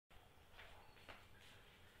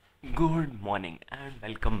Good morning and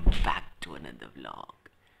welcome back to another vlog.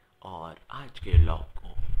 और आज के व्लॉग को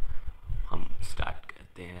हम स्टार्ट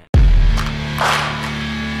करते हैं।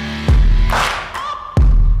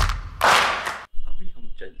 अभी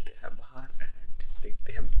हम चलते हैं बाहर एंड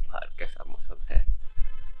देखते हैं बाहर कैसा मौसम है।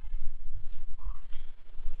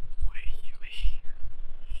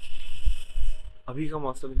 अभी का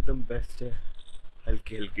मौसम एकदम बेस्ट है,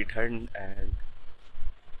 हल्की हल्की ठंड एंड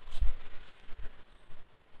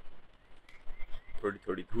थोड़ी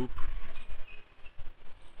थोड़ी धूप।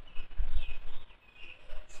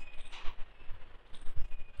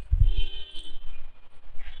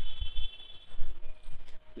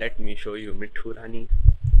 Let me show you Mithu Rani.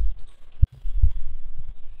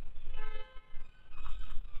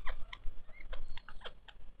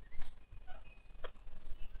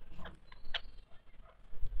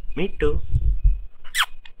 Mithu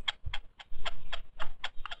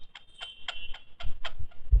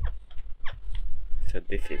so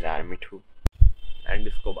this is our Mithu and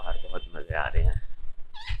इसको बाहर बहुत मजे आ रहे हैं।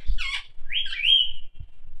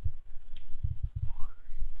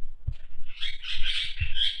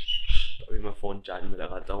 तो अभी मैं फ़ोन चार्ज में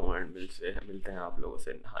लगाता हूँ एंड मिलते हैं आप लोगों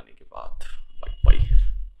से नहाने के बाद। Bye bye.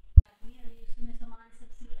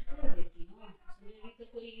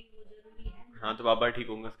 हाँ तो बाबा ठीक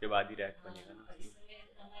होंगे उसके बाद ही रैक बनेगा ना।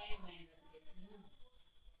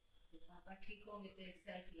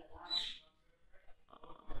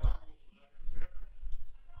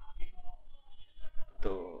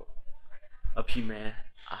 तो अभी मैं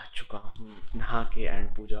आ चुका हूँ नहा के एंड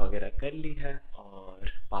पूजा वगैरह कर ली है और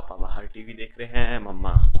पापा बाहर टीवी देख रहे हैं,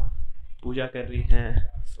 मम्मा पूजा कर रही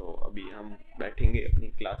हैं। सो अभी हम बैठेंगे, अपनी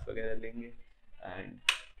क्लास वगैरह लेंगे एंड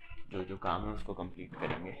जो जो काम है उसको कंप्लीट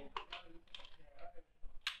करेंगे।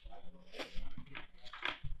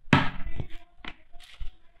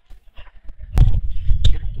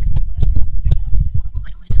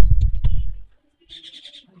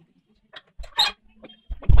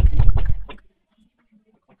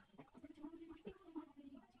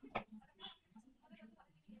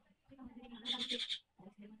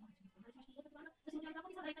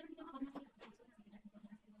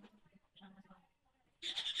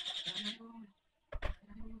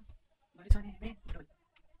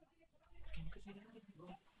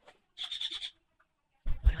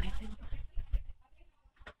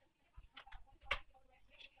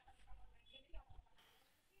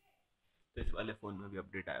 तो इस वाले फ़ोन में भी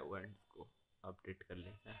अपडेट आया हुआ है, इसको अपडेट कर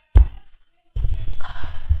लेते हैं।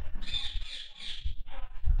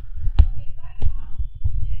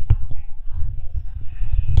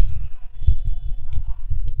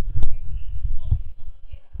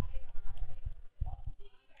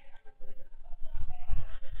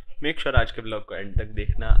 मेक श्योर आज के ब्लॉग को एंड तक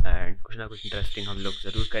देखना एंड कुछ ना कुछ इंटरेस्टिंग हम लोग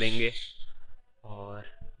ज़रूर करेंगे। और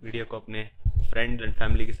वीडियो को अपने फ्रेंड्स एंड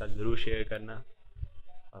फैमिली के साथ ज़रूर शेयर करना।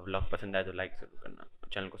 और व्लॉग पसंद आए तो लाइक ज़रूर करना,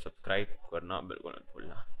 चैनल को सब्सक्राइब करना बिल्कुल मत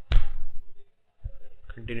भूलना।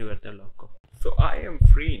 कंटिन्यू करते हैं व्लॉग को। सो आई एम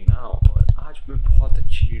फ्री नाउ और आज मैं बहुत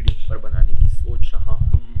अच्छी वीडियो पर बनाने की सोच रहा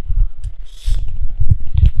हूँ।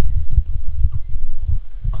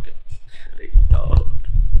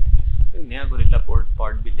 नया गोरिल्ला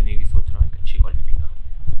पॉट भी लेने की सोच रहा हूँ, एक अच्छी क्वालिटी का।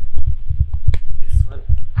 This one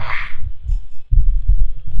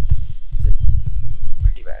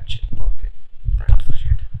pretty bad shit. Okay, that's the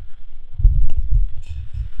shit.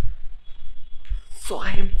 So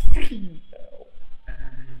I am free now.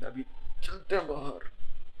 And अभी चलते हैं बाहर।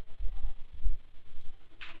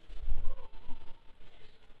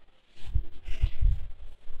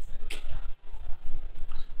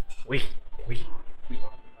 Wait.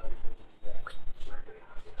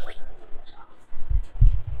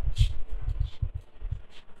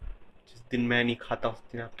 जिस दिन मैं नहीं खाता उस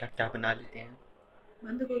दिन आप क्या क्या बना लेते हैं?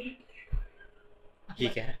 बंद गोभी।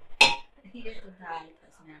 ठीक है, ये तो दाल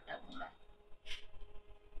इसमें आटा गूंदा।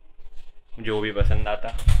 जो भी पसंद आता।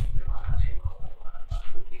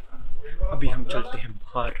 अभी हम चलते हैं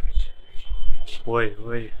बाहर। ओए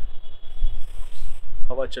ओए,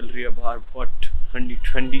 हवा चल रही है बाहर बहुत ठंडी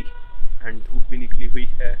ठंडी एंड धूप भी निकली हुई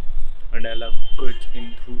है and I love good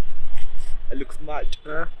in धूप। I look smart.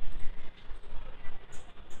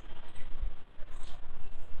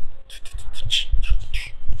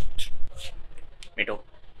 Mito,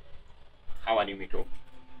 how are you, Mito?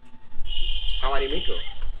 How are you, Mito?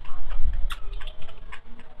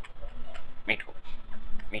 Mito.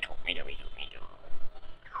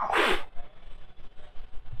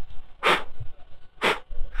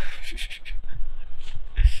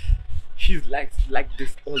 She's like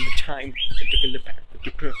this all the time.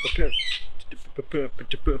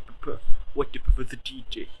 What if it was a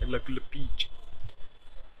DJ? I like a peach.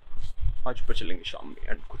 आज ऊपर चलेंगे शाम में।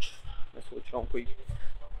 And कुछ मैं सोच रहा हूँ कोई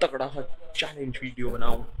तगड़ा सा चैलेंज वीडियो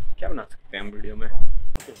बनाऊँ। क्या बना सकते हैं हम वीडियो में?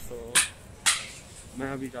 तो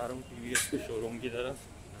मैं अभी जा रहा हूँ TVS के शोरूम की तरफ,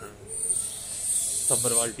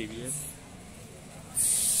 सब्बरवाल TVS,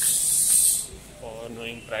 और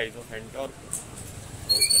knowing price of Ntorq.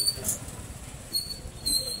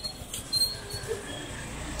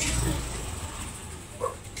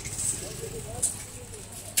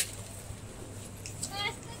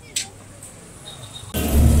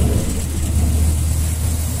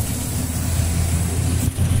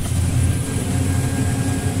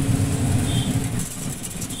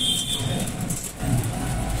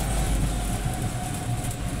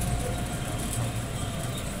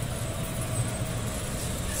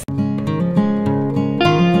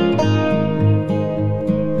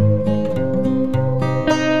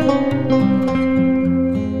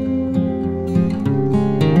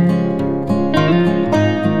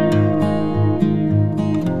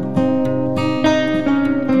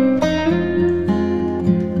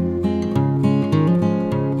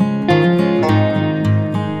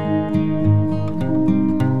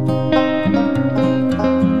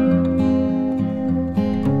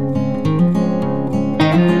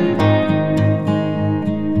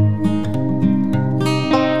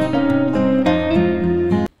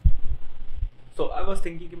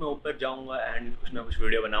 Thinking कि मैं ऊपर जाऊंगा एंड कुछ ना कुछ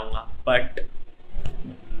वीडियो बनाऊंगा, but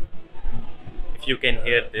if you can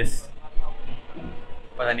hear this,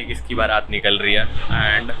 पता नहीं किसकी बारात निकल रही है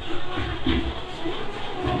एंड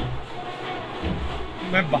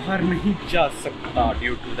मैं बाहर नहीं जा सकता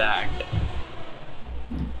ड्यू टू दैट।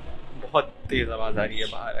 बहुत तेज आवाज़ आ रही है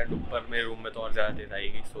बाहर एंड ऊपर मेरे रूम में तो और ज़्यादा तेज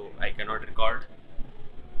आएगी, सो I can not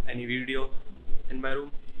record any video in my room.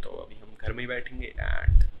 तो अभी हम घर में ही बैठेंगे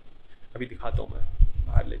एंड अभी दिखाता हूँ मैं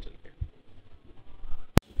बाहर ले चल के।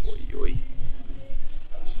 ओई ओई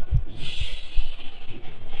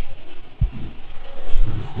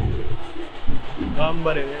काम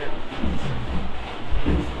भरे हैं।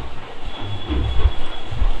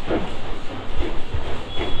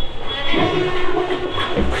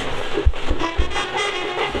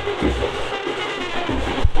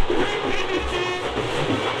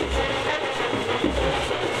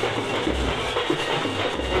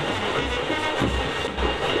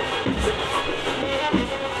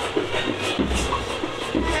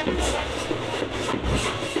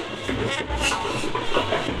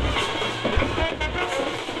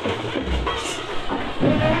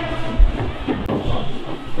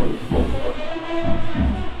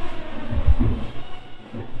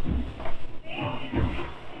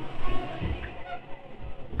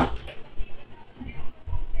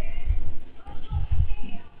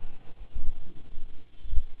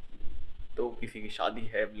 तो किसी की शादी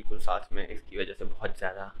है बिल्कुल साथ में, इसकी वजह से बहुत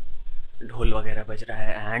ज़्यादा ढोल वगैरह बज रहा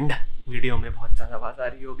है एंड वीडियो में बहुत ज़्यादा आवाज़ आ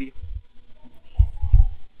रही होगी।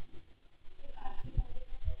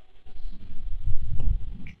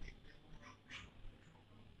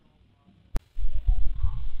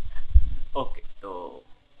 ओके, तो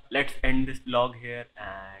let's end this vlog here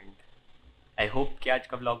and I hope कि आज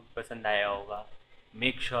का व्लॉग पसंद आया होगा।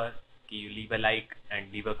 मेक श्योर कि you leave a like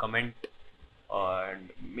and leave a comment और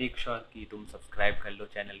मेक श्योर कि तुम सब्सक्राइब कर लो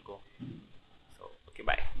चैनल को। So okay,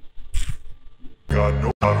 bye. God,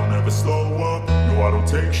 no, I don't ever slow up, no, I don't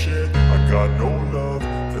take shit. I got no love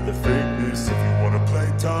for the fakeness. If you wanna play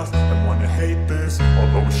tough and wanna hate this,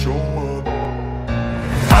 I'll always show up.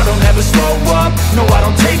 I don't ever slow up, no, I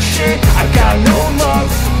don't take shit. I got no love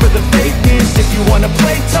for the fakeness. If you wanna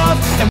play tough and